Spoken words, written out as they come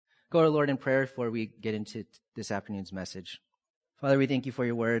go to the Lord in prayer before we get into this afternoon's message. Father, we thank you for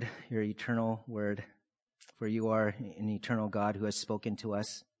your word, your eternal word, for you are an eternal God who has spoken to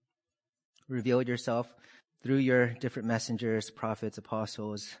us, revealed yourself through your different messengers, prophets,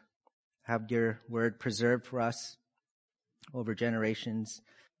 apostles, have your word preserved for us over generations,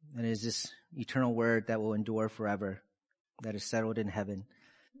 and it is this eternal word that will endure forever, that is settled in heaven.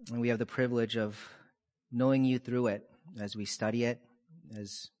 And we have the privilege of knowing you through it as we study it,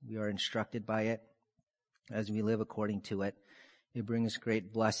 as we are instructed by it, as we live according to it. It brings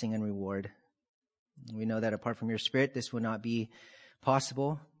great blessing and reward. We know that apart from your Spirit, this would not be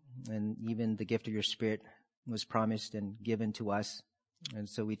possible, and even the gift of your Spirit was promised and given to us. And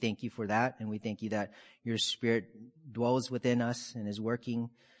so we thank you for that, and we thank you that your Spirit dwells within us and is working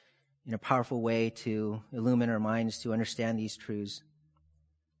in a powerful way to illumine our minds to understand these truths,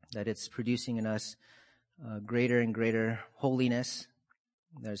 that it's producing in us greater and greater holiness,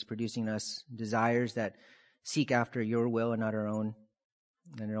 that is producing in us desires that seek after your will and not our own,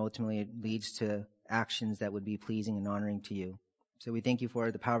 and ultimately it leads to actions that would be pleasing and honoring to you. So we thank you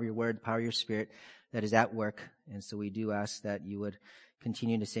for the power of your word, the power of your Spirit that is at work, and so we do ask that you would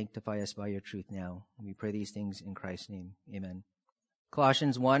continue to sanctify us by your truth now. We pray these things in Christ's name. Amen.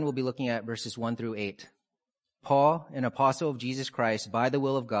 Colossians 1, we'll be looking at verses 1 through 8. Paul, an apostle of Jesus Christ, by the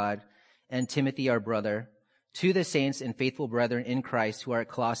will of God, and Timothy, our brother, to the saints and faithful brethren in Christ who are at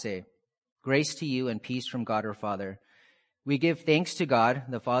Colossae, grace to you and peace from God our Father. We give thanks to God,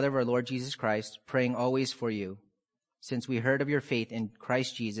 the Father of our Lord Jesus Christ, praying always for you, since we heard of your faith in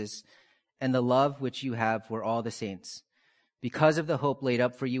Christ Jesus and the love which you have for all the saints, because of the hope laid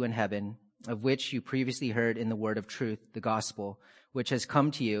up for you in heaven, of which you previously heard in the word of truth, the gospel, which has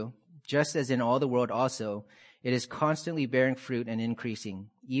come to you, just as in all the world also, it is constantly bearing fruit and increasing,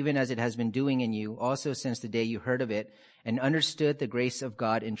 even as it has been doing in you also since the day you heard of it and understood the grace of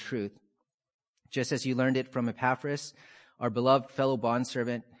God in truth, just as you learned it from Epaphras, our beloved fellow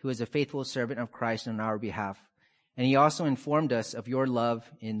bondservant, who is a faithful servant of Christ on our behalf. And he also informed us of your love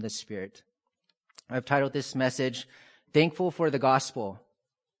in the Spirit. I've titled this message, Thankful for the Gospel.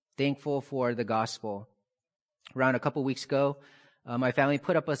 Thankful for the Gospel. Around a couple weeks ago, my family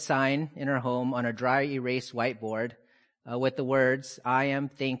put up a sign in our home on a dry erase whiteboard with the words, I am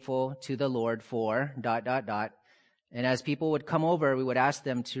thankful to the Lord for ... And as people would come over, we would ask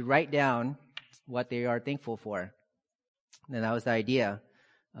them to write down what they are thankful for. And that was the idea,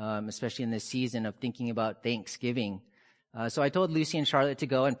 especially in this season of thinking about Thanksgiving. So I told Lucy and Charlotte to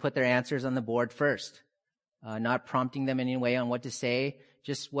go and put their answers on the board first, not prompting them in any way on what to say.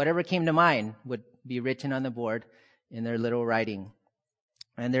 Just whatever came to mind would be written on the board in their little writing.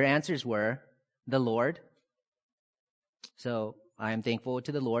 And their answers were, the Lord. So I am thankful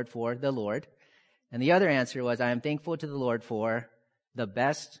to the Lord for the Lord. And the other answer was, I am thankful to the Lord for the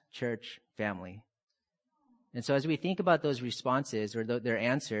best church family. And so as we think about those responses or their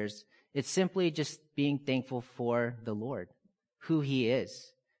answers, it's simply just being thankful for the Lord, who he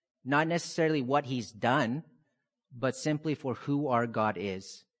is. Not necessarily what he's done, but simply for who our God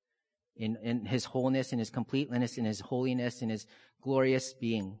is. In his wholeness, in his completeness, in his holiness, in his glorious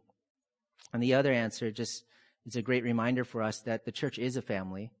being. And the other answer just is a great reminder for us that the church is a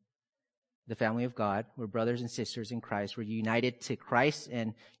family, the family of God. We're brothers and sisters in Christ. We're united to Christ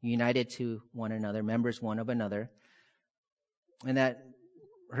and united to one another, members one of another. And that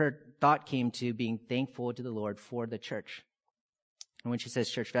her thought came to being thankful to the Lord for the church. And when she says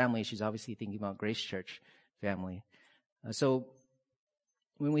church family, she's obviously thinking about Grace Church family. So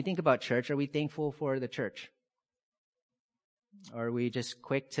when we think about church, are we thankful for the church? Are we just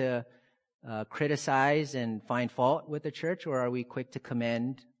quick to criticize and find fault with the church, or are we quick to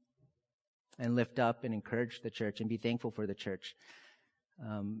commend and lift up and encourage the church and be thankful for the church?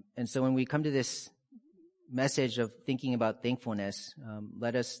 And so when we come to this message of thinking about thankfulness,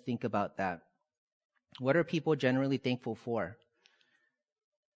 let us think about that. What are people generally thankful for?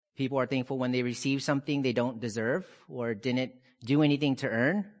 People are thankful when they receive something they don't deserve or didn't do anything to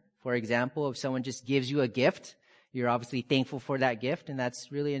earn. For example, if someone just gives you a gift, you're obviously thankful for that gift, and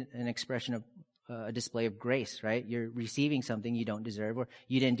that's really an expression of a display of grace, right? You're receiving something you don't deserve or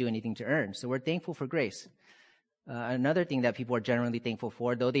you didn't do anything to earn. So we're thankful for grace. Another thing that people are generally thankful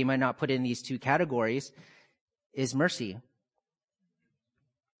for, though they might not put in these two categories, is mercy.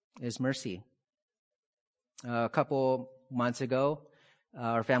 A couple months ago,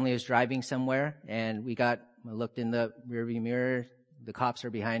 our family was driving somewhere, and I looked in the rearview mirror. The cops are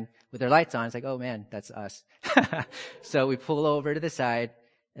behind with their lights on. It's like, oh man, that's us. So we pull over to the side,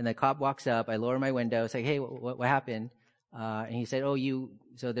 and the cop walks up. I lower my window. It's like, hey, what happened? And he said,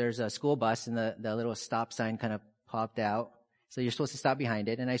 so there's a school bus, and the little stop sign kind of popped out. So you're supposed to stop behind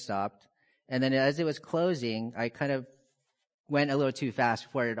it, and I stopped. And then as it was closing, I kind of went a little too fast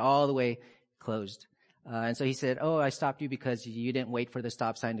before it all the way closed. And so he said, "Oh, I stopped you because you didn't wait for the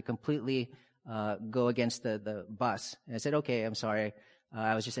stop sign to completely go against the bus." And I said, "Okay, I'm sorry.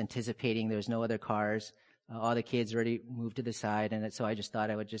 I was just anticipating there was no other cars. All the kids already moved to the side, and so I just thought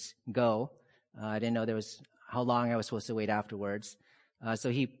I would just go. I didn't know how long I was supposed to wait afterwards."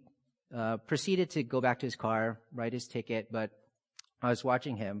 So he proceeded to go back to his car, write his ticket, but I was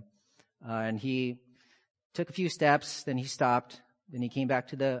watching him, and he took a few steps, then he stopped, then he came back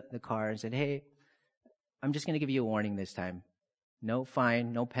to the car and said, "Hey, I'm just going to give you a warning this time. No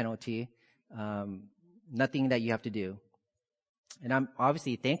fine, no penalty, nothing that you have to do." And I'm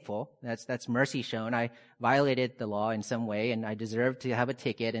obviously thankful. That's mercy shown. I violated the law in some way, and I deserved to have a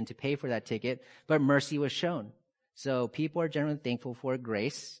ticket and to pay for that ticket, but mercy was shown. So people are generally thankful for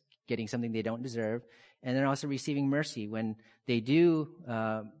grace, getting something they don't deserve, and then also receiving mercy when they do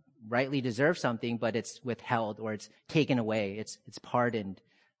rightly deserve something, but it's withheld or it's taken away. It's pardoned.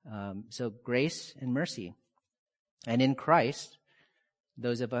 So grace and mercy. And in Christ,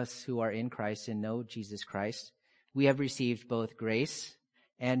 those of us who are in Christ and know Jesus Christ, we have received both grace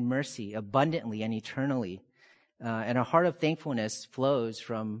and mercy abundantly and eternally. And a heart of thankfulness flows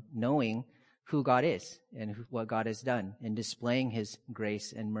from knowing who God is and what God has done in displaying his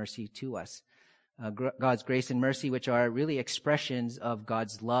grace and mercy to us. God's grace and mercy, which are really expressions of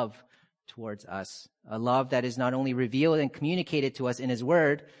God's love towards us. A love that is not only revealed and communicated to us in his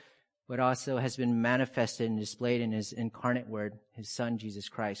word, but also has been manifested and displayed in his incarnate word, his son, Jesus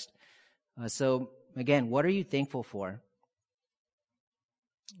Christ. So again, what are you thankful for?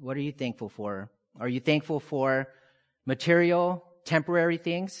 What are you thankful for? Are you thankful for material, temporary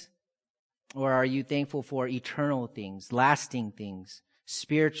things? Or are you thankful for eternal things, lasting things,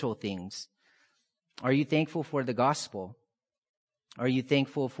 spiritual things? Are you thankful for the gospel? Are you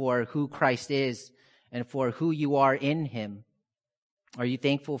thankful for who Christ is and for who you are in him? Are you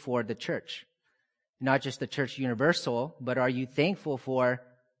thankful for the church? Not just the church universal, but are you thankful for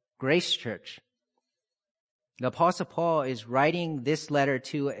Grace Church? The Apostle Paul is writing this letter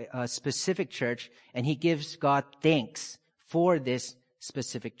to a specific church, and he gives God thanks for this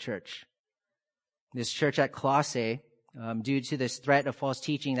specific church. This church at Colossae, due to this threat of false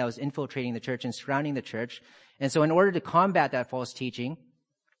teaching that was infiltrating the church and surrounding the church. And so in order to combat that false teaching,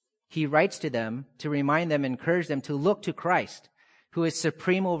 he writes to them to remind them, encourage them to look to Christ, who is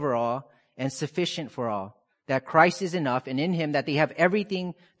supreme over all and sufficient for all. That Christ is enough, and in him that they have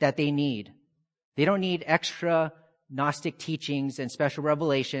everything that they need. They don't need extra Gnostic teachings and special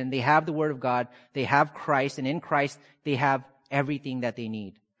revelation. They have the Word of God. They have Christ, and in Christ they have everything that they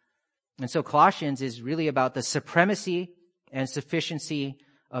need. And so Colossians is really about the supremacy and sufficiency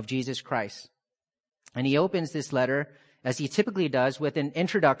of Jesus Christ. And he opens this letter, as he typically does, with an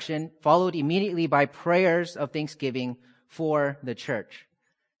introduction, followed immediately by prayers of thanksgiving for the church.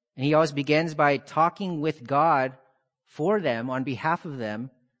 And he always begins by talking with God for them, on behalf of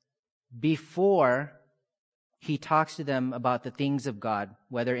them, before he talks to them about the things of God,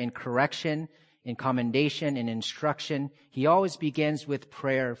 whether in correction, in commendation, in instruction. He always begins with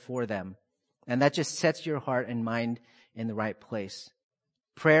prayer for them. And that just sets your heart and mind in the right place.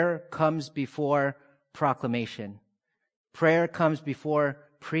 Prayer comes before proclamation. Prayer comes before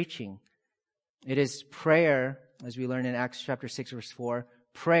preaching. It is prayer, as we learn in Acts chapter 6, verse 4,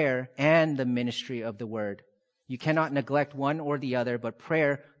 prayer and the ministry of the word. You cannot neglect one or the other, but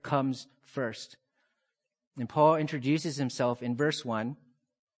prayer comes first. And Paul introduces himself in verse 1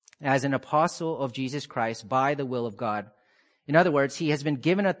 as an apostle of Jesus Christ by the will of God. In other words, he has been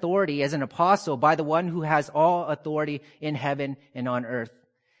given authority as an apostle by the one who has all authority in heaven and on earth.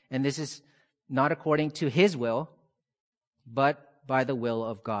 And this is not according to his will, but by the will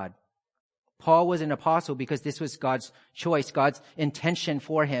of God. Paul was an apostle because this was God's choice, God's intention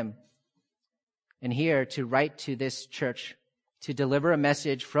for him. And here to write to this church, to deliver a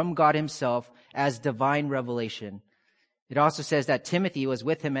message from God himself as divine revelation. It also says that Timothy was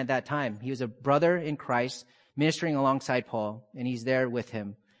with him at that time. He was a brother in Christ, ministering alongside Paul, and he's there with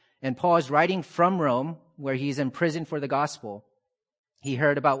him. And Paul is writing from Rome, where he's in prison for the gospel. He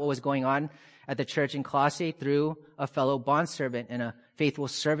heard about what was going on at the church in Colossae through a fellow bondservant and a faithful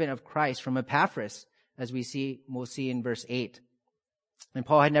servant of Christ from Epaphras, as we'll see in verse 8. And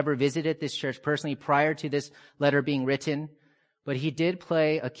Paul had never visited this church personally prior to this letter being written, but he did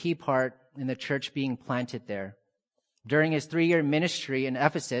play a key part in the church being planted there. During his 3-year ministry in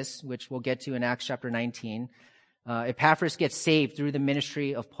Ephesus, which we'll get to in Acts chapter 19, Epaphras gets saved through the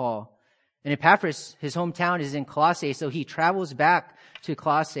ministry of Paul. And Epaphras, his hometown is in Colossae, so he travels back to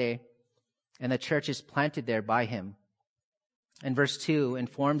Colossae, and the church is planted there by him. And verse 2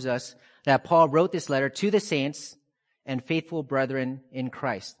 informs us that Paul wrote this letter to the saints and faithful brethren in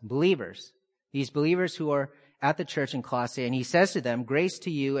Christ, believers, these believers who are at the church in Colossae. And he says to them, grace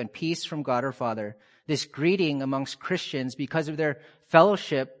to you and peace from God our Father. This greeting amongst Christians because of their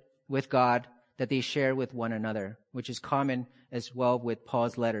fellowship with God that they share with one another, which is common as well with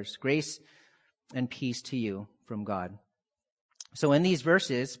Paul's letters. Grace and peace to you from God. So in these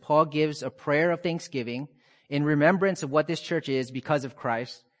verses, Paul gives a prayer of thanksgiving in remembrance of what this church is because of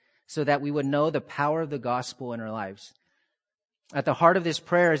Christ, so that we would know the power of the gospel in our lives. At the heart of this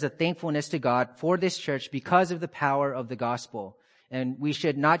prayer is a thankfulness to God for this church because of the power of the gospel. And we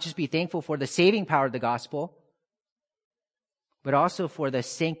should not just be thankful for the saving power of the gospel, but also for the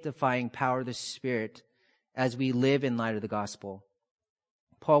sanctifying power of the Spirit as we live in light of the gospel.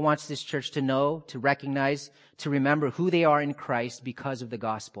 Paul wants this church to know, to recognize, to remember who they are in Christ because of the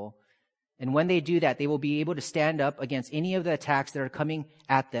gospel. And when they do that, they will be able to stand up against any of the attacks that are coming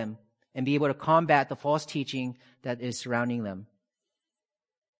at them and be able to combat the false teaching that is surrounding them.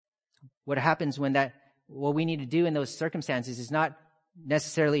 What happens what we need to do in those circumstances is not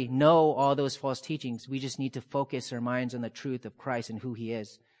necessarily know all those false teachings. We just need to focus our minds on the truth of Christ and who he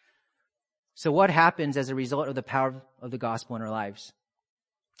is. So what happens as a result of the power of the gospel in our lives?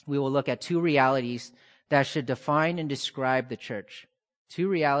 We will look at two realities that should define and describe the church. Two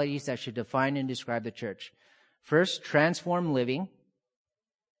realities that should define and describe the church. First, transformed living.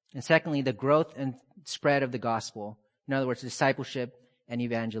 And secondly, the growth and spread of the gospel. In other words, discipleship and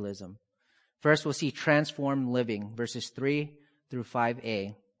evangelism. First, we'll see transformed living, verses 3 through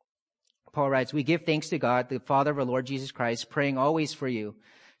 5a. Paul writes, we give thanks to God, the Father of our Lord Jesus Christ, praying always for you,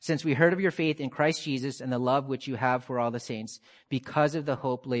 since we heard of your faith in Christ Jesus and the love which you have for all the saints, because of the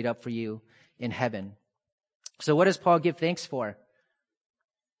hope laid up for you in heaven. So what does Paul give thanks for?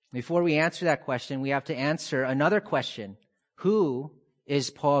 Before we answer that question, we have to answer another question. Who is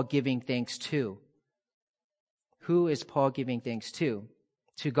Paul giving thanks to? Who is Paul giving thanks to?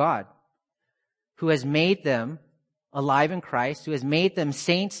 To God, who has made them alive in Christ, who has made them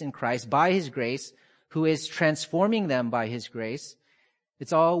saints in Christ by his grace, who is transforming them by his grace.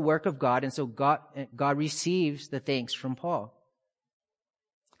 It's all work of God, and so God receives the thanks from Paul.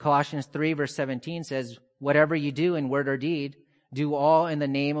 Colossians 3 verse 17 says, whatever you do in word or deed, do all in the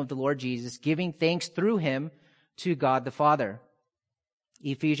name of the Lord Jesus, giving thanks through him to God the Father.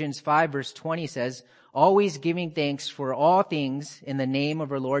 Ephesians 5 verse 20 says, always giving thanks for all things in the name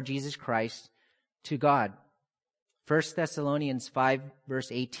of our Lord Jesus Christ to God. 1 Thessalonians 5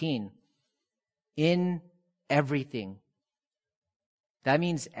 verse 18, in everything. That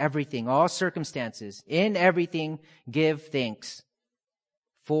means everything, all circumstances. In everything, give thanks,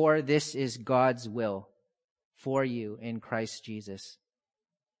 for this is God's will for you in Christ Jesus.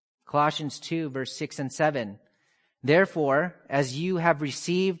 Colossians 2 verse 6 and 7. Therefore, as you have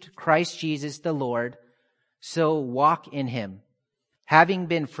received Christ Jesus the Lord, so walk in him, having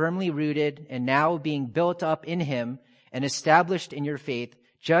been firmly rooted and now being built up in him and established in your faith,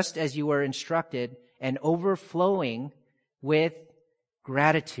 just as you were instructed, and overflowing with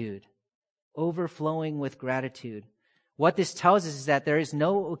gratitude. Overflowing with gratitude. What this tells us is that there is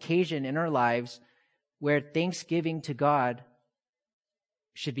no occasion in our lives where thanksgiving to God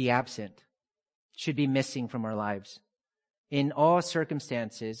should be absent, should be missing from our lives. In all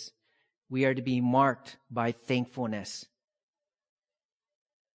circumstances, we are to be marked by thankfulness.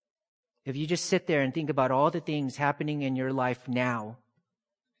 If you just sit there and think about all the things happening in your life now,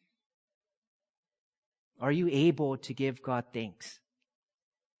 are you able to give God thanks?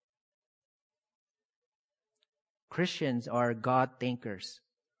 Christians are God thankers.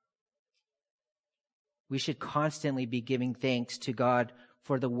 We should constantly be giving thanks to God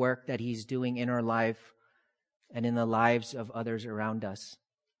for the work that he's doing in our life and in the lives of others around us.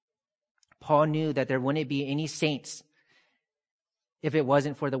 Paul knew that there wouldn't be any saints if it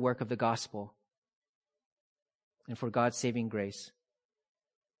wasn't for the work of the gospel and for God's saving grace.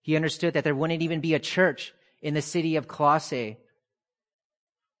 He understood that there wouldn't even be a church in the city of Colossae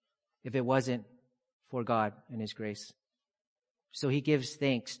if it wasn't for God and his grace. So he gives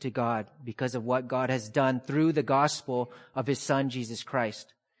thanks to God because of what God has done through the gospel of his Son, Jesus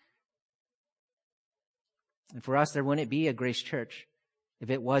Christ. And for us, there wouldn't be a Grace Church if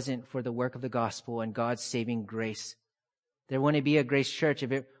it wasn't for the work of the gospel and God's saving grace. There wouldn't be a Grace Church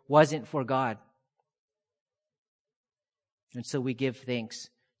if it wasn't for God. And so we give thanks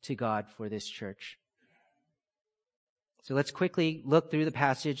to God for this church. So let's quickly look through the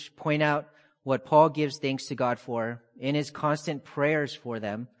passage, point out what Paul gives thanks to God for in his constant prayers for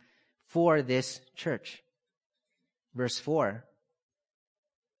them, for this church. Verse 4,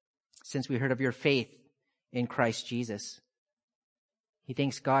 since we heard of your faith in Christ Jesus. He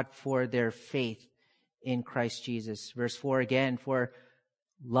thanks God for their faith in Christ Jesus. Verse 4 again, for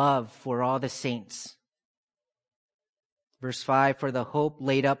love for all the saints. Verse 5, for the hope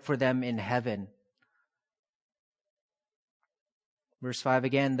laid up for them in heaven. Verse 5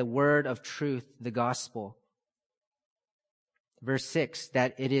 again, the word of truth, the gospel. Verse 6,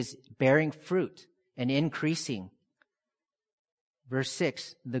 that it is bearing fruit and increasing. Verse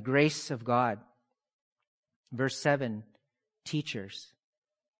 6, the grace of God. Verse 7, teachers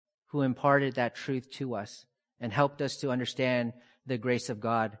who imparted that truth to us and helped us to understand the grace of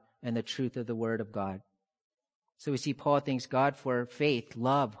God and the truth of the word of God. So we see Paul thanks God for faith,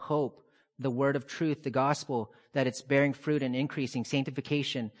 love, hope, the word of truth, the gospel, that it's bearing fruit and increasing,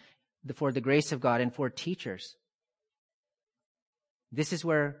 sanctification, for the grace of God, and for teachers. This is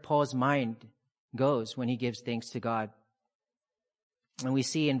where Paul's mind goes when he gives thanks to God. And we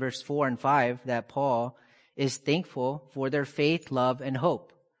see in verse 4 and 5 that Paul is thankful for their faith, love, and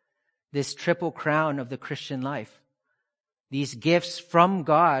hope. This triple crown of the Christian life. These gifts from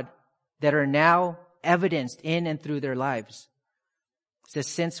God that are now evidenced in and through their lives. It says,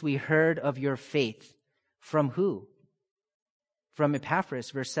 since we heard of your faith. From who? From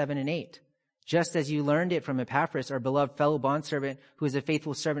Epaphras, verse 7 and 8. Just as you learned it from Epaphras, our beloved fellow bondservant, who is a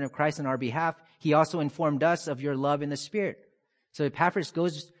faithful servant of Christ on our behalf, he also informed us of your love in the Spirit. So Epaphras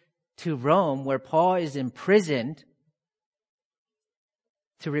goes to Rome, where Paul is imprisoned,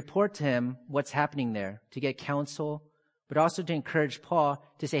 to report to him what's happening there, to get counsel, but also to encourage Paul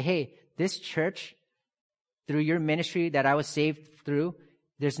to say, hey, this church, through your ministry that I was saved through,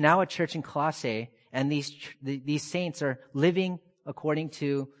 there's now a church in Colossae, and these saints are living according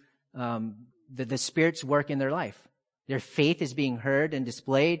to the Spirit's work in their life. Their faith is being heard and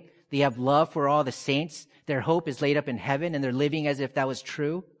displayed. They have love for all the saints. Their hope is laid up in heaven, and they're living as if that was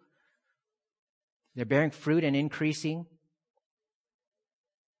true. They're bearing fruit and increasing.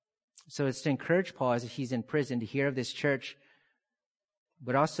 So it's to encourage Paul as he's in prison to hear of this church,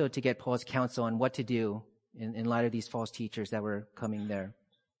 but also to get Paul's counsel on what to do in light of these false teachers that were coming there.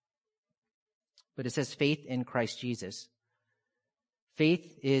 But it says faith in Christ Jesus.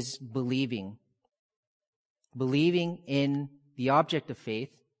 Faith is believing. Believing in the object of faith,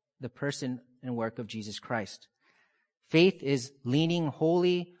 the person and work of Jesus Christ. Faith is leaning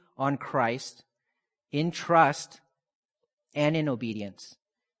wholly on Christ in trust and in obedience,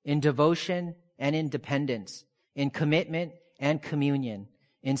 in devotion and in dependence, in commitment and communion,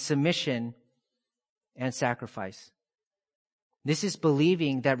 in submission and sacrifice. This is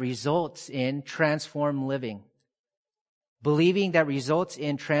believing that results in transformed living. Believing that results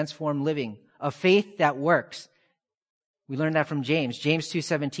in transformed living. A faith that works. We learned that from James. James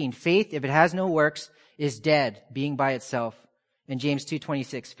 2:17. Faith, if it has no works, is dead, being by itself. And James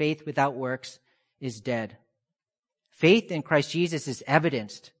 2:26. Faith without works is dead. Faith in Christ Jesus is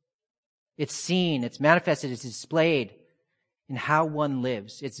evidenced. It's seen, it's manifested, it's displayed in how one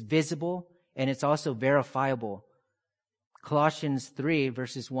lives. It's visible and it's also verifiable. Colossians 3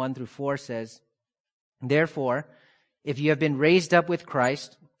 verses 1 through 4 says, therefore, if you have been raised up with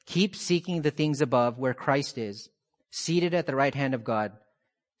Christ, keep seeking the things above where Christ is, seated at the right hand of God.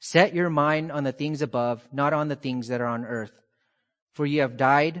 Set your mind on the things above, not on the things that are on earth. For you have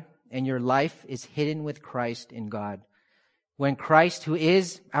died, and your life is hidden with Christ in God. When Christ, who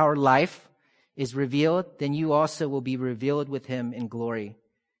is our life, is revealed, then you also will be revealed with him in glory.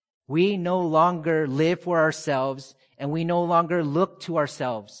 We no longer live for ourselves, and we no longer look to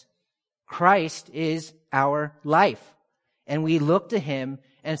ourselves. Christ is our life, and we look to him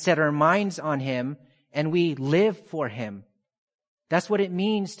and set our minds on him, and we live for him. That's what it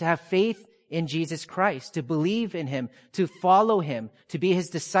means to have faith in Jesus Christ, to believe in him, to follow him, to be his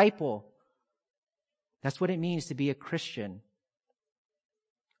disciple. That's what it means to be a Christian.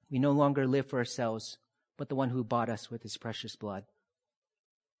 We no longer live for ourselves, but the one who bought us with his precious blood.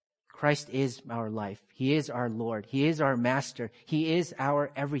 Christ is our life. He is our Lord. He is our master. He is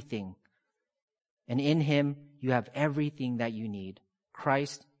our everything. And in him, you have everything that you need.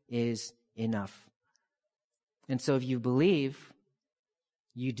 Christ is enough. And so if you believe,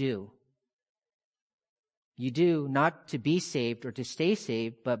 you do. You do not to be saved or to stay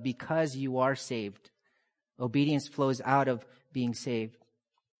saved, but because you are saved. Obedience flows out of being saved.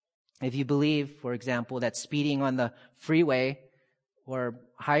 If you believe, for example, that speeding on the freeway or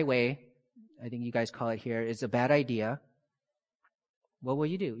highway, I think you guys call it here, is a bad idea, what will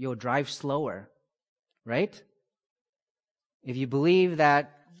you do? You'll drive slower, right? If you believe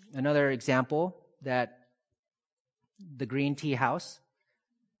that, another example, that the Green Tea House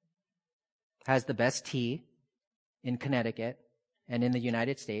has the best tea in Connecticut and in the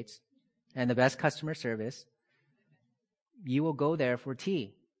United States and the best customer service, you will go there for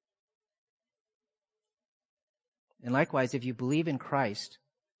tea. And likewise, if you believe in Christ,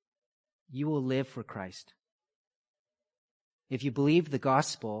 you will live for Christ. If you believe the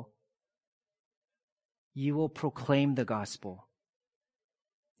gospel, you will proclaim the gospel.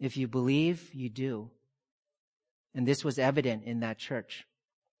 If you believe, you do. And this was evident in that church.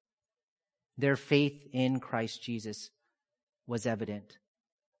 Their faith in Christ Jesus was evident.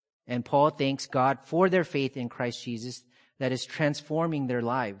 And Paul thanks God for their faith in Christ Jesus that is transforming their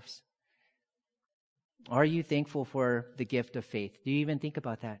lives. Are you thankful for the gift of faith? Do you even think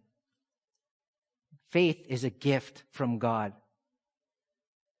about that? Faith is a gift from God.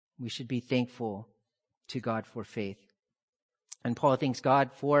 We should be thankful to God for faith. And Paul thanks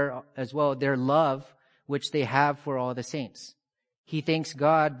God for, as well, their love which they have for all the saints. He thanks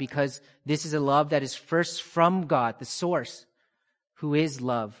God because this is a love that is first from God, the source, who is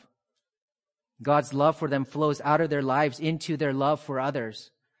love. God's love for them flows out of their lives into their love for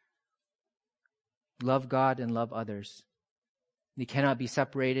others. Love God and love others. They cannot be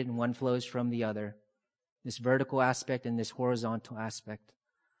separated, and one flows from the other. This vertical aspect and this horizontal aspect.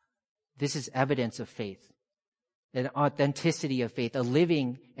 This is evidence of faith, an authenticity of faith, a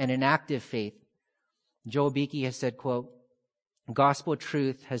living and an active faith. Joel Beakey has said, quote, "Gospel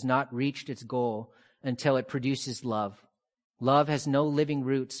truth has not reached its goal until it produces love. Love has no living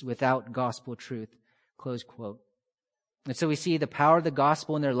roots without gospel truth," close quote. And so we see the power of the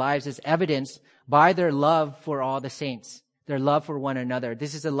gospel in their lives is evidenced by their love for all the saints, their love for one another.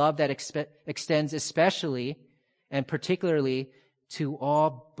 This is a love that extends especially and particularly to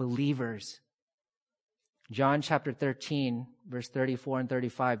all believers. John chapter 13, verse 34 and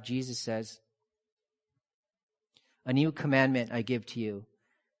 35, Jesus says, "A new commandment I give to you,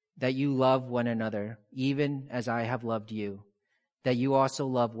 that you love one another, even as I have loved you, that you also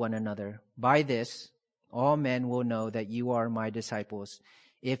love one another. By this, all men will know that you are my disciples,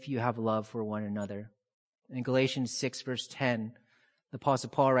 if you have love for one another." In Galatians 6, verse 10, the Apostle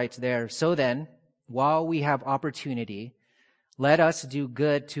Paul writes there, "So then, while we have opportunity, let us do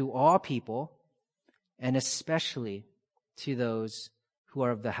good to all people, and especially to those who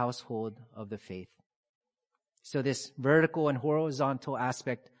are of the household of the faith." So this vertical and horizontal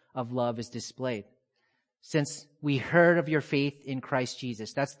aspect of love is displayed. Since we heard of your faith in Christ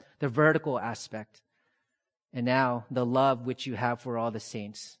Jesus, that's the vertical aspect. And now the love which you have for all the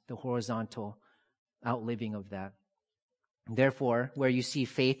saints, the horizontal outliving of that. Therefore, where you see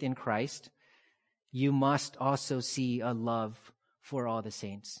faith in Christ, you must also see a love for all the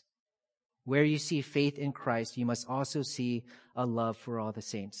saints. Where you see faith in Christ, you must also see a love for all the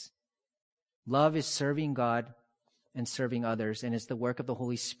saints. Love is serving God and serving others, and it's the work of the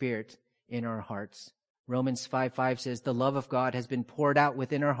Holy Spirit in our hearts. Romans 5:5 says, "The love of God has been poured out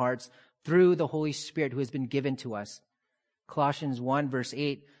within our hearts through the Holy Spirit who has been given to us." Colossians 1 verse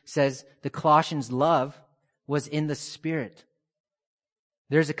 8 says the Colossians' love was in the Spirit.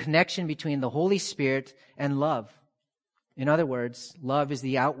 There's a connection between the Holy Spirit and love. In other words, love is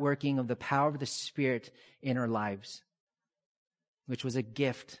the outworking of the power of the Spirit in our lives, which was a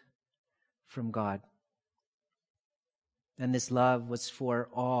gift from God. And this love was for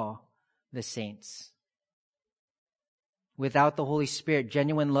all the saints. Without the Holy Spirit,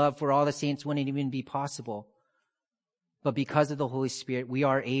 genuine love for all the saints wouldn't even be possible. But because of the Holy Spirit, we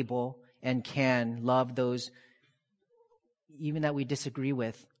are able and can love those even that we disagree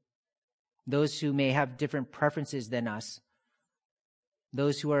with, those who may have different preferences than us,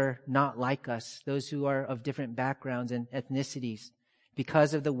 those who are not like us, those who are of different backgrounds and ethnicities,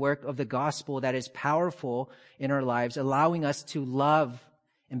 because of the work of the gospel that is powerful in our lives, allowing us to love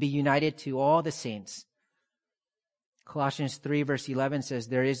and be united to all the saints. Colossians 3 verse 11 says,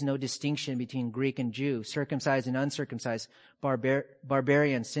 "There is no distinction between Greek and Jew, circumcised and uncircumcised,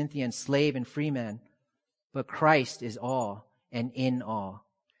 barbarian, Scythian, slave and free man, but Christ is all and in all."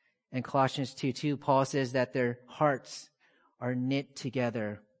 And Colossians 2:2, Paul says that their hearts are knit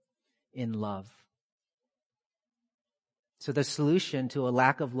together in love. So the solution to a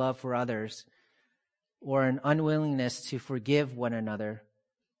lack of love for others or an unwillingness to forgive one another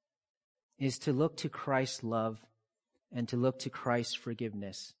is to look to Christ's love and to look to Christ's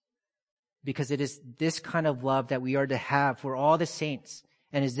forgiveness. Because it is this kind of love that we are to have for all the saints,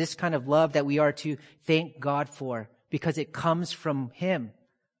 and is this kind of love that we are to thank God for, because it comes from Him.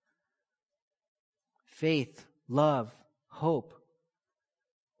 Faith, love, hope,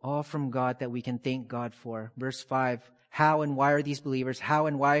 all from God that we can thank God for. Verse 5, how and why are these believers? How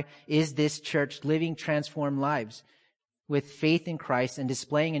and why is this church living transformed lives with faith in Christ and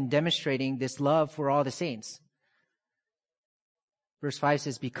displaying and demonstrating this love for all the saints? Verse 5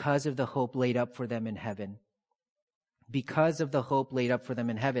 says, because of the hope laid up for them in heaven. because of the hope laid up for them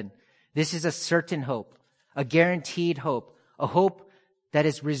in heaven. This is a certain hope, a guaranteed hope, a hope that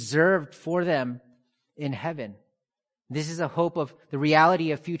is reserved for them in heaven. This is a hope of the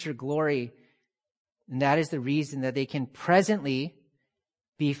reality of future glory, and that is the reason that they can presently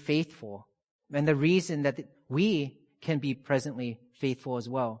be faithful, and the reason that we can be presently faithful as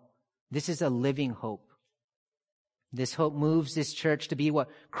well. This is a living hope. This hope moves this church to be what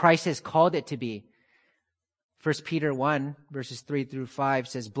Christ has called it to be. 1 Peter 1, verses 3 through 5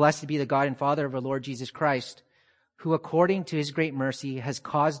 says, "Blessed be the God and Father of our Lord Jesus Christ, who according to his great mercy has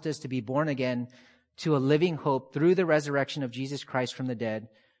caused us to be born again to a living hope through the resurrection of Jesus Christ from the dead,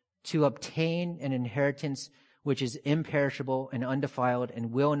 to obtain an inheritance which is imperishable and undefiled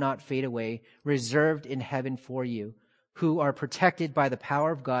and will not fade away, reserved in heaven for you, who are protected by the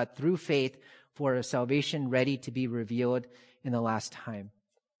power of God through faith for a salvation ready to be revealed in the last time."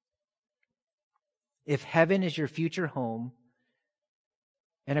 If heaven is your future home,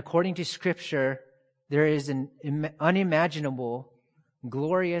 and according to Scripture, there is an unimaginable,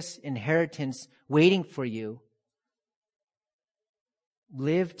 glorious inheritance waiting for you,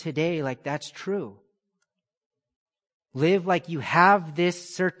 live today like that's true. Live like you have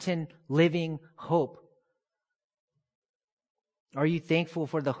this certain living hope. Are you thankful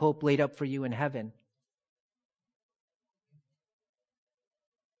for the hope laid up for you in heaven?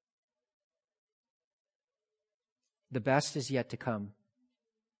 The best is yet to come.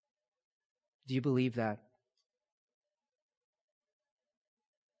 Do you believe that?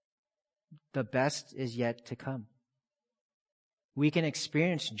 The best is yet to come. We can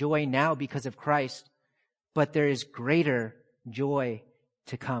experience joy now because of Christ, but there is greater joy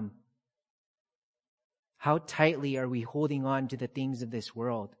to come. How tightly are we holding on to the things of this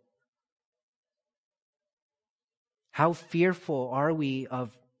world? How fearful are we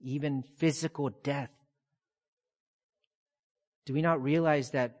of even physical death? Do we not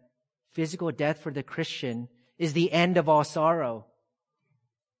realize that physical death for the Christian is the end of all sorrow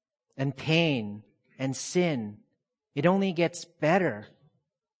and pain and sin? It only gets better.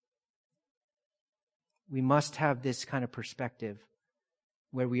 We must have this kind of perspective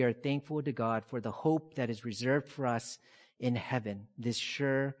where we are thankful to God for the hope that is reserved for us in heaven, this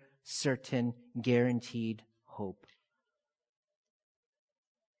sure, certain, guaranteed hope.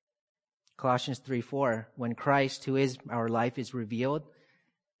 Colossians 3:4, when Christ, who is our life, is revealed,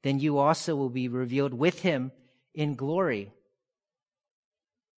 then you also will be revealed with him in glory.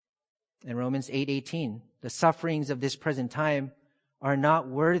 And Romans 8:18, the sufferings of this present time are not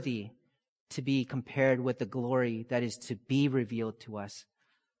worthy to be compared with the glory that is to be revealed to us.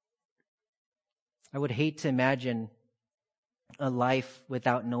 I would hate to imagine a life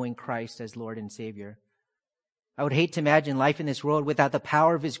without knowing Christ as Lord and Savior. I would hate to imagine life in this world without the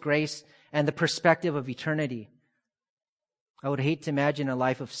power of his grace and the perspective of eternity. I would hate to imagine a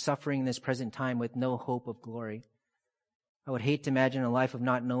life of suffering in this present time with no hope of glory. I would hate to imagine a life of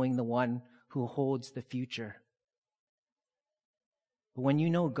not knowing the one who holds the future. But when you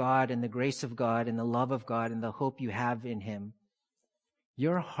know God and the grace of God and the love of God and the hope you have in him,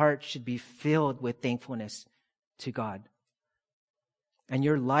 your heart should be filled with thankfulness to God. And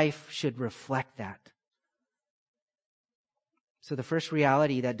your life should reflect that. So the first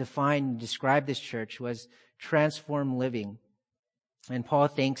reality that defined and described this church was transformed living. And Paul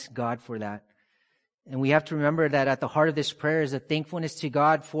thanks God for that. And we have to remember that at the heart of this prayer is a thankfulness to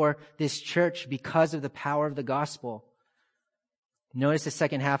God for this church because of the power of the gospel. Notice the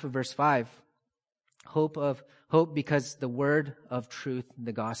second half of verse 5. Hope because the word of truth,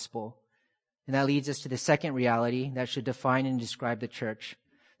 the gospel. And that leads us to the second reality that should define and describe the church.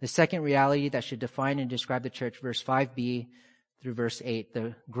 The second reality that should define and describe the church, verse 5b through verse 8,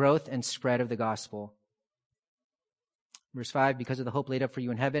 the growth and spread of the gospel. Verse 5, because of the hope laid up for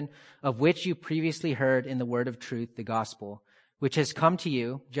you in heaven, of which you previously heard in the word of truth, the gospel, which has come to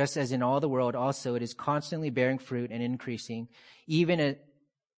you, just as in all the world also it is constantly bearing fruit and increasing, even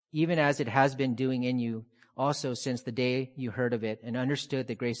as it has been doing in you also since the day you heard of it and understood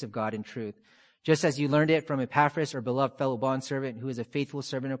the grace of God in truth, just as you learned it from Epaphras, our beloved fellow bondservant, who is a faithful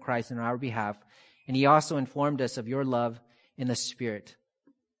servant of Christ on our behalf, and he also informed us of your love in the Spirit.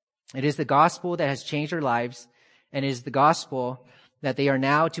 It is the gospel that has changed our lives, and it is the gospel that they are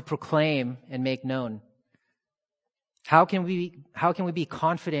now to proclaim and make known. How can we be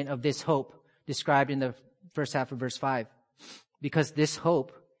confident of this hope described in the first half of verse 5? Because this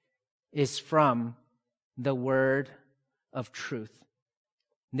hope is from the word of truth.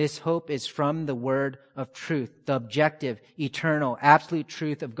 This hope is from the word of truth, the objective, eternal, absolute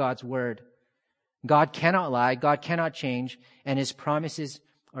truth of God's word. God cannot lie, God cannot change, and his promises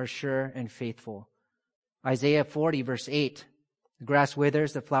are sure and faithful. Isaiah 40, verse 8. The grass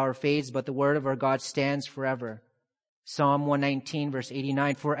withers, the flower fades, but the word of our God stands forever. Psalm 119, verse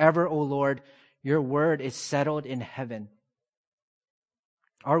 89. Forever, O Lord, your word is settled in heaven.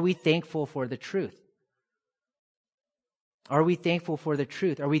 Are we thankful for the truth? Are we thankful for the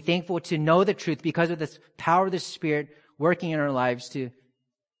truth? Are we thankful to know the truth because of the power of the Spirit working in our lives to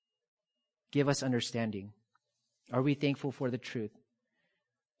give us understanding? Are we thankful for the truth?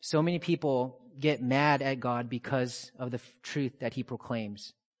 So many people get mad at God because of the truth that He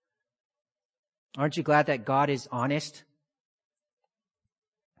proclaims. Aren't you glad that God is honest?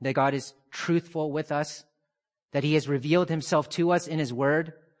 That God is truthful with us? That He has revealed Himself to us in His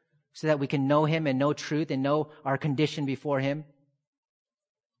Word so that we can know Him and know truth and know our condition before Him?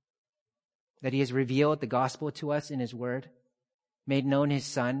 That He has revealed the gospel to us in His Word, made known His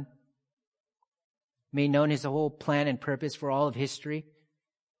Son, made known His whole plan and purpose for all of history,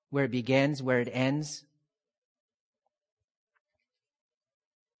 where it begins, where it ends.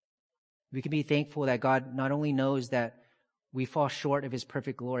 We can be thankful that God not only knows that we fall short of His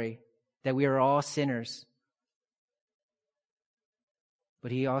perfect glory, that we are all sinners,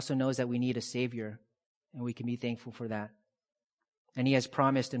 but He also knows that we need a Savior, and we can be thankful for that. And He has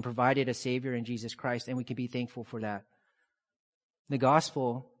promised and provided a Savior in Jesus Christ, and we can be thankful for that. The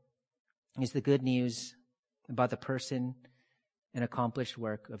gospel is the good news about the person and accomplished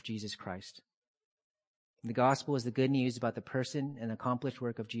work of Jesus Christ. The gospel is the good news about the person and accomplished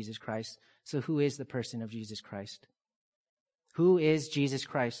work of Jesus Christ. So who is the person of Jesus Christ? Who is Jesus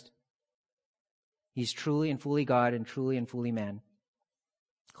Christ? He's truly and fully God and truly and fully man.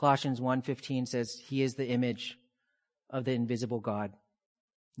 Colossians 1:15 says, He is the image of the invisible God,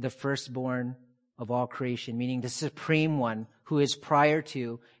 the firstborn of all creation, meaning the supreme one who is prior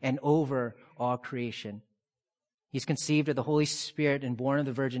to and over all creation. He's conceived of the Holy Spirit and born of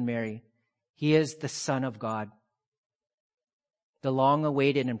the Virgin Mary. He is the Son of God, the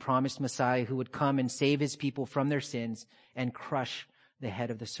long-awaited and promised Messiah who would come and save His people from their sins and crush the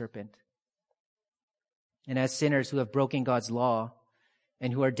head of the serpent. And as sinners who have broken God's law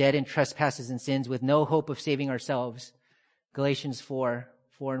and who are dead in trespasses and sins with no hope of saving ourselves, Galatians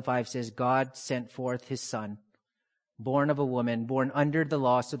 4:4-5 says, God sent forth His Son, born of a woman, born under the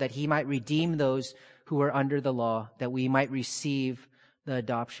law, so that He might redeem those who were under the law, that we might receive the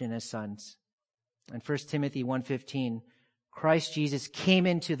adoption as sons. And 1 Timothy 1:15, Christ Jesus came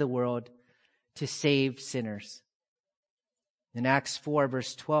into the world to save sinners. In Acts 4,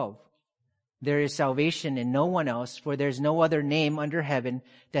 verse 12, there is salvation in no one else, for there is no other name under heaven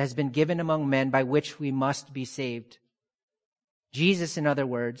that has been given among men by which we must be saved. Jesus, in other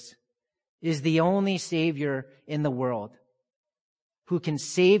words, is the only Savior in the world who can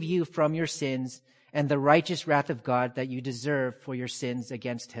save you from your sins and the righteous wrath of God that you deserve for your sins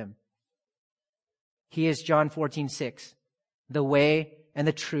against Him. He is, John 14:6, the way and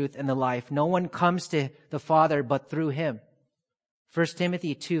the truth and the life. No one comes to the Father but through Him. 1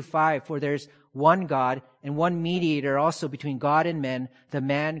 Timothy 2:5, for there's one God and one mediator also between God and men, the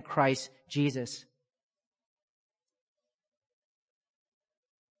man Christ Jesus.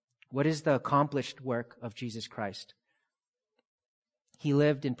 What is the accomplished work of Jesus Christ? He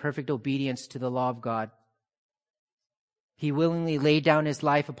lived in perfect obedience to the law of God. He willingly laid down His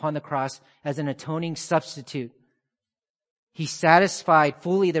life upon the cross as an atoning substitute. He satisfied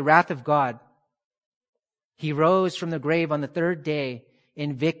fully the wrath of God. He rose from the grave on the third day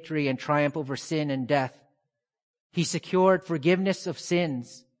in victory and triumph over sin and death. He secured forgiveness of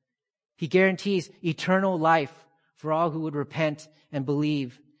sins. He guarantees eternal life for all who would repent and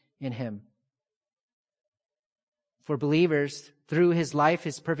believe in Him. For believers, through His life,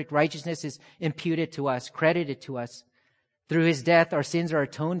 His perfect righteousness is imputed to us, credited to us. Through His death, our sins are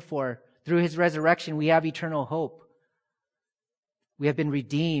atoned for. Through His resurrection, we have eternal hope. We have been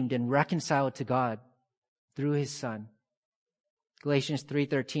redeemed and reconciled to God through His Son. Galatians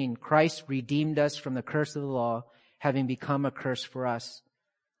 3:13, Christ redeemed us from the curse of the law, having become a curse for us.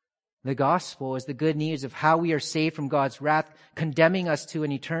 The gospel is the good news of how we are saved from God's wrath, condemning us to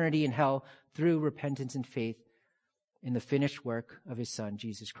an eternity in hell through repentance and faith in the finished work of His Son,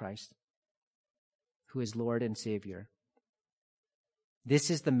 Jesus Christ, who is Lord and Savior.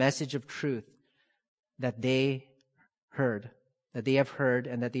 This is the message of truth that they heard, that they have heard,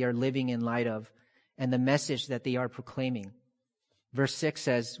 and that they are living in light of, and the message that they are proclaiming. Verse 6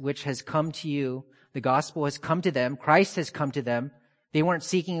 says, which has come to you, the gospel has come to them, Christ has come to them. They weren't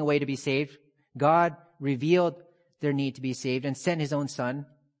seeking a way to be saved. God revealed their need to be saved and sent His own Son.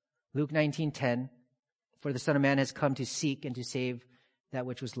 Luke 19:10, for the Son of Man has come to seek and to save that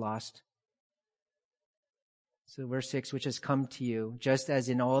which was lost. So verse 6, which has come to you, just as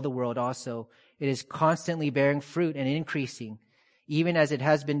in all the world also, it is constantly bearing fruit and increasing, even as it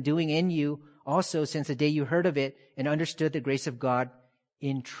has been doing in you also since the day you heard of it and understood the grace of God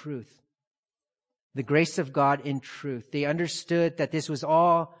in truth. The grace of God in truth. They understood that this was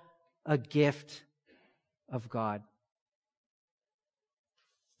all a gift of God.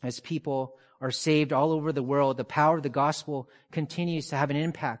 As people are saved all over the world, the power of the gospel continues to have an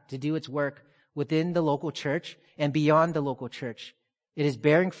impact, to do its work within the local church and beyond the local church. It is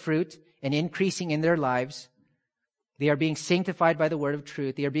bearing fruit and increasing in their lives. They are being sanctified by the word of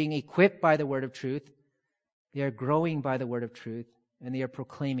truth. They are being equipped by the word of truth. They are growing by the word of truth, and they are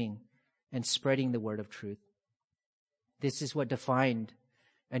proclaiming and spreading the word of truth. This is what defined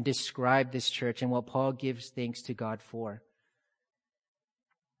and described this church and what Paul gives thanks to God for.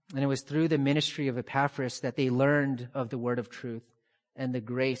 And it was through the ministry of Epaphras that they learned of the word of truth and the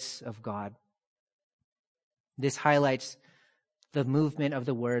grace of God. This highlights the movement of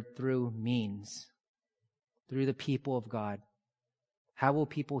the word through means, through the people of God. How will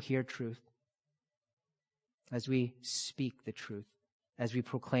people hear truth? As we speak the truth, as we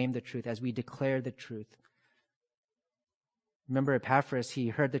proclaim the truth, as we declare the truth. Remember Epaphras, he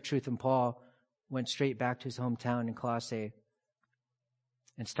heard the truth from Paul, went straight back to his hometown in Colossae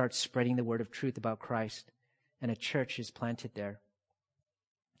and starts spreading the word of truth about Christ. And a church is planted there.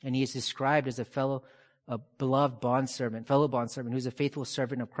 And he is described as a beloved bondservant, fellow bondservant, who's a faithful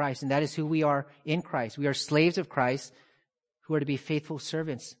servant of Christ. And that is who we are in Christ. We are slaves of Christ who are to be faithful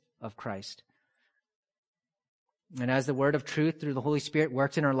servants of Christ. And as the word of truth through the Holy Spirit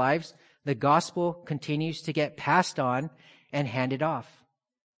works in our lives, the gospel continues to get passed on and handed off.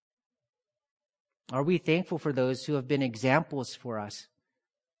 Are we thankful for those who have been examples for us?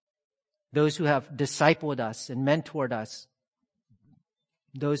 Those who have discipled us and mentored us.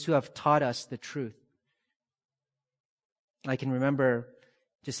 Those who have taught us the truth. I can remember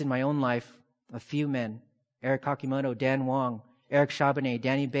just in my own life a few men: Eric Kakimoto, Dan Wong, Eric Chabonet,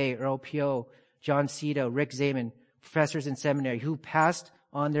 Danny Bay, Earl Pio, John Cito, Rick Zeman, professors in seminary who passed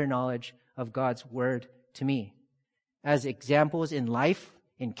on their knowledge of God's word to me as examples in life,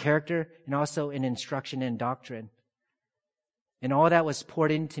 in character, and also in instruction and doctrine. And all that was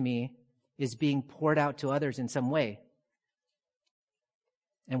poured into me is being poured out to others in some way.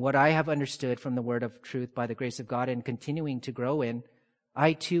 And what I have understood from the word of truth by the grace of God and continuing to grow in,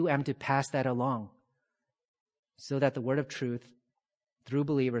 I too am to pass that along so that the word of truth through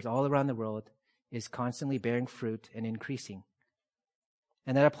believers all around the world is constantly bearing fruit and increasing.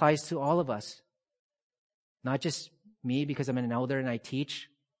 And that applies to all of us. Not just me because I'm an elder and I teach,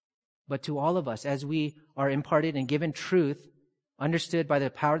 but to all of us as we are imparted and given truth, understood by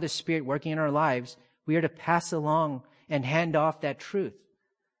the power of the Spirit working in our lives, we are to pass along and hand off that truth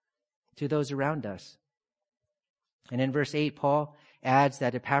to those around us. And in verse 8, Paul adds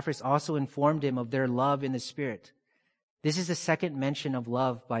that Epaphras also informed him of their love in the Spirit. This is the second mention of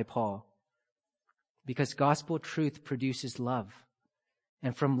love by Paul, because gospel truth produces love.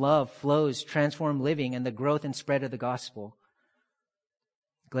 And from love flows transformed living and the growth and spread of the gospel.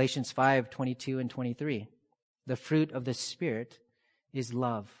 Galatians 5:22 and 23. The fruit of the Spirit is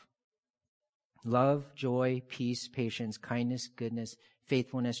love. Love, joy, peace, patience, kindness, goodness,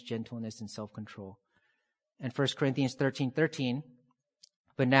 faithfulness, gentleness, and self-control. And 1 Corinthians 13:13.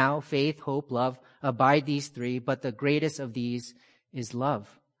 But now faith, hope, love, abide these three, but the greatest of these is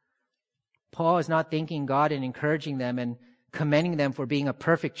love. Paul is not thanking God and encouraging them and commending them for being a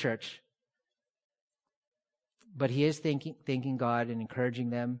perfect church. But he is thanking God and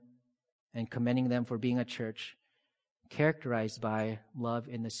encouraging them and commending them for being a church characterized by love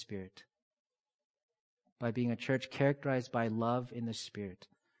in the Spirit. By being a church characterized by love in the Spirit.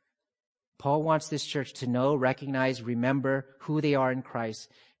 Paul wants this church to know, recognize, remember who they are in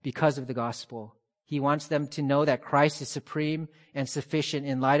Christ because of the gospel. He wants them to know that Christ is supreme and sufficient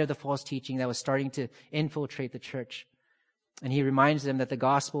in light of the false teaching that was starting to infiltrate the church. And he reminds them that the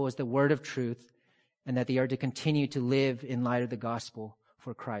gospel is the word of truth and that they are to continue to live in light of the gospel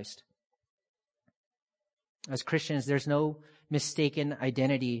for Christ. As Christians, there's no mistaken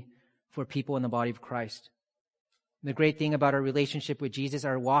identity for people in the body of Christ. The great thing about our relationship with Jesus,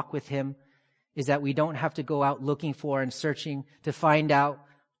 our walk with him, is that we don't have to go out looking for and searching to find out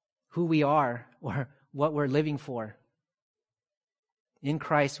who we are or what we're living for. In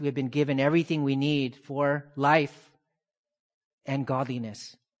Christ, we have been given everything we need for life and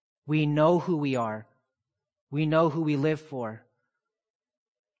godliness. We know who we are. We know who we live for.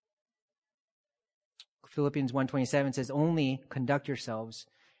 Philippians 1:27 says, only conduct yourselves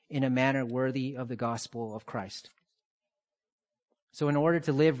in a manner worthy of the gospel of Christ. So in order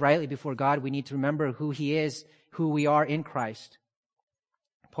to live rightly before God, we need to remember who He is, who we are in Christ.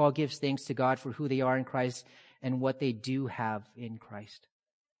 Paul gives thanks to God for who they are in Christ and what they do have in Christ.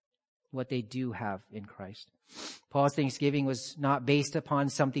 What they do have in Christ. Paul's thanksgiving was not based upon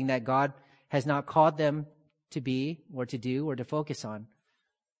something that God has not called them to be or to do or to focus on.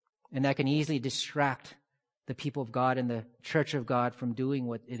 And that can easily distract the people of God and the church of God from doing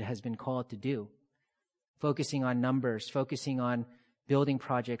what it has been called to do. Focusing on numbers, focusing on building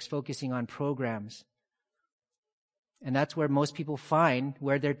projects, focusing on programs. And that's where most people find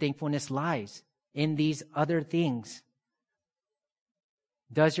where their thankfulness lies, in these other things.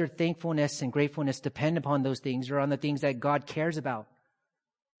 Does your thankfulness and gratefulness depend upon those things or on the things that God cares about?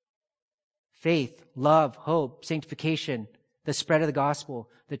 Faith, love, hope, sanctification, the spread of the gospel,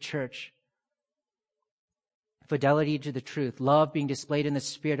 the church. Fidelity to the truth, love being displayed in the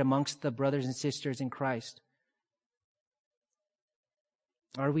Spirit amongst the brothers and sisters in Christ.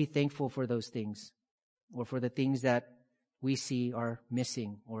 Are we thankful for those things or for the things that we see are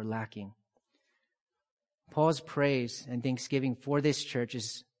missing or lacking? Paul's praise and thanksgiving for this church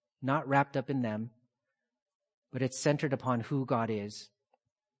is not wrapped up in them, but it's centered upon who God is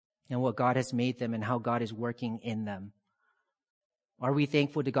and what God has made them and how God is working in them. Are we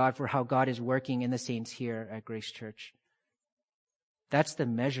thankful to God for how God is working in the saints here at Grace Church? That's the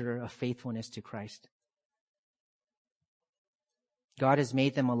measure of faithfulness to Christ. God has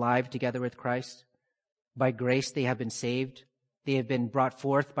made them alive together with Christ. By grace they have been saved. They have been brought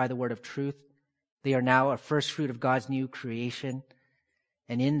forth by the word of truth. They are now a first fruit of God's new creation.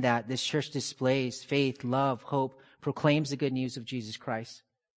 And in that, this church displays faith, love, hope, proclaims the good news of Jesus Christ,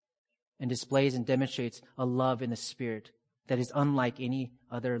 and displays and demonstrates a love in the Spirit that is unlike any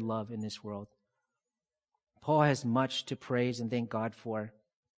other love in this world. Paul has much to praise and thank God for.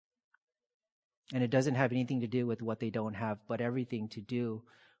 And it doesn't have anything to do with what they don't have, but everything to do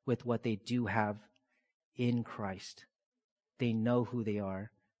with what they do have in Christ. They know who they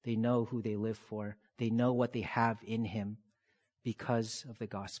are. They know who they live for. They know what they have in Him because of the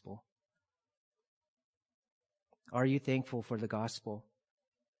gospel. Are you thankful for the gospel?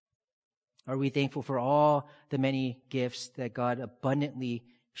 Are we thankful for all the many gifts that God abundantly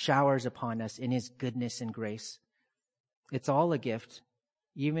showers upon us in His goodness and grace? It's all a gift.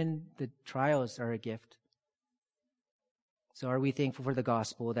 Even the trials are a gift. So are we thankful for the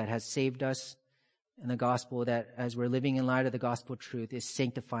gospel that has saved us and the gospel that, as we're living in light of the gospel truth, is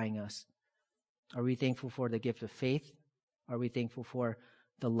sanctifying us? Are we thankful for the gift of faith? Are we thankful for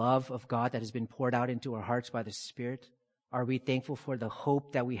the love of God that has been poured out into our hearts by the Spirit? Are we thankful for the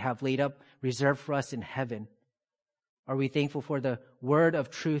hope that we have laid up, reserved for us in heaven? Are we thankful for the word of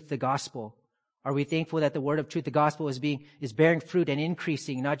truth, the gospel? Are we thankful that the word of truth, the gospel, is bearing fruit and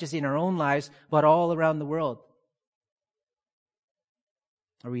increasing, not just in our own lives, but all around the world?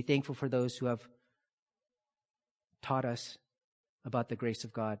 Are we thankful for those who have taught us about the grace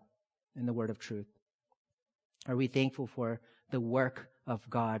of God and the word of truth? Are we thankful for the work of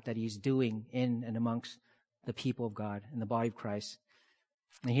God that He's doing in and amongst the people of God and the body of Christ?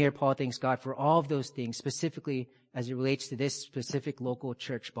 And here Paul thanks God for all of those things, specifically as it relates to this specific local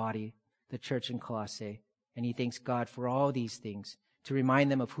church body, the church in Colossae. And he thanks God for all these things to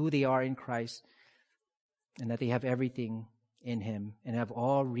remind them of who they are in Christ and that they have everything in Him and have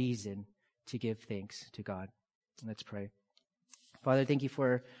all reason to give thanks to God. Let's pray. Father, thank You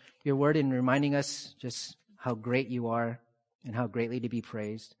for Your word and reminding us just how great You are and how greatly to be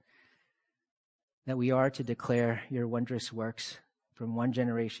praised, that we are to declare Your wondrous works from one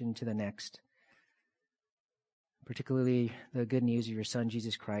generation to the next, particularly the good news of Your Son,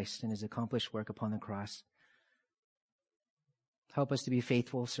 Jesus Christ, and His accomplished work upon the cross. Help us to be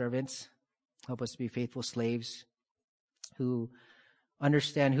faithful servants. Help us to be faithful slaves who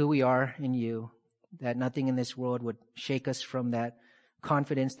understand who we are in You, that nothing in this world would shake us from that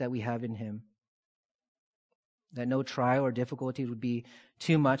confidence that we have in Him, that no trial or difficulty would be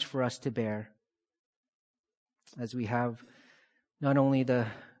too much for us to bear, as we have not only the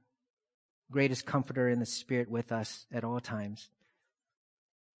greatest comforter in the Spirit with us at all times.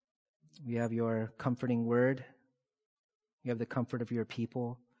 We have Your comforting word. We have the comfort of Your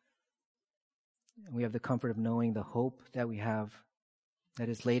people. And we have the comfort of knowing the hope that we have that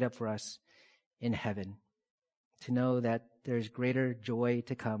is laid up for us in heaven. To know that there's greater joy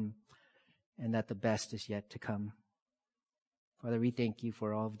to come and that the best is yet to come. Father, we thank You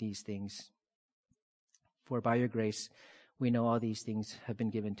for all of these things. For by Your grace, we know all these things have been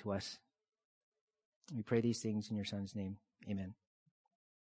given to us. We pray these things in Your Son's name. Amen.